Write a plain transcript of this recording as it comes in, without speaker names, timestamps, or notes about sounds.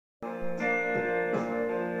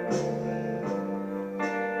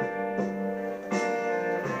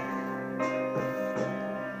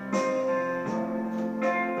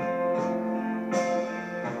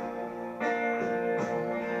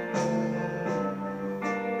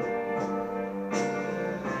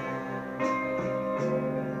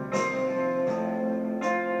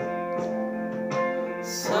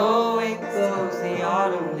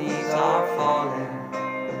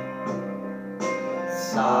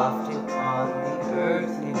soft upon the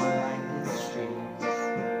earthly winding streams.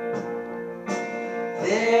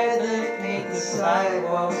 There that paint the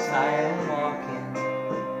sidewalks I am walking,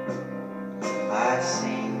 I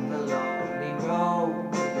sing the lonely road,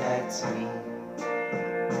 that's me.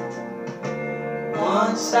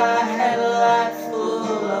 Once I had a life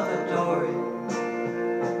full of adoring,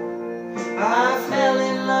 I fell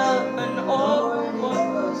in love and oh, it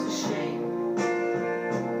was a shame.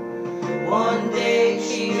 One day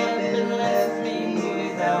she up and left me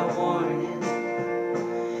without warning.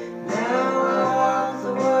 Now I walk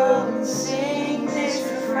the world and sing this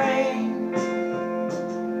refrain.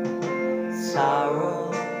 Sorrow,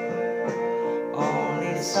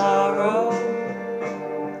 only sorrow,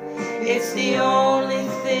 it's the only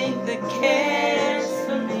thing that cares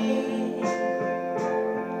for me.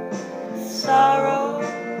 Sorrow,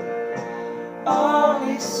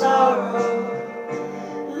 only sorrow,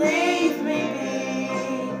 leave me be,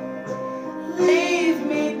 leave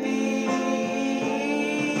me be.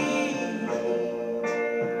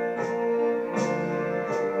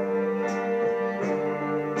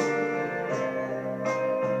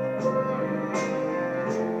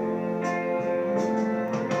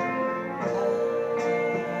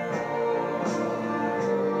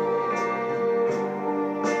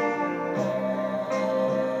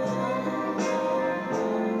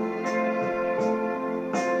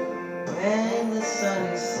 When the sun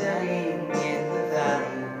is setting in the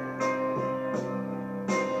valley,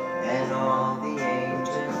 and all the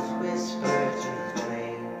angels whisper to the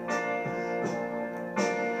train,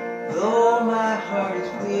 though my heart is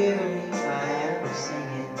weary, I am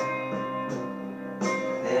singing,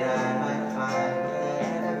 that I might find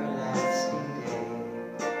that everlasting day.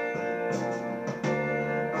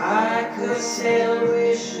 I could sail a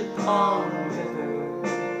wish upon the river,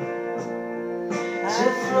 to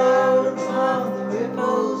float upon the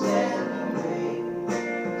ripples and the waves,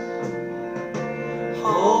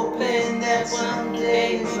 hoping that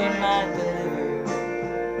someday we might deliver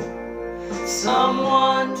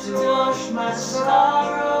someone to wash my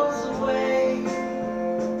sorrows away.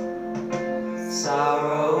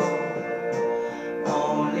 Sorrow,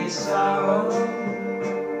 only sorrow,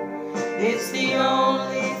 it's the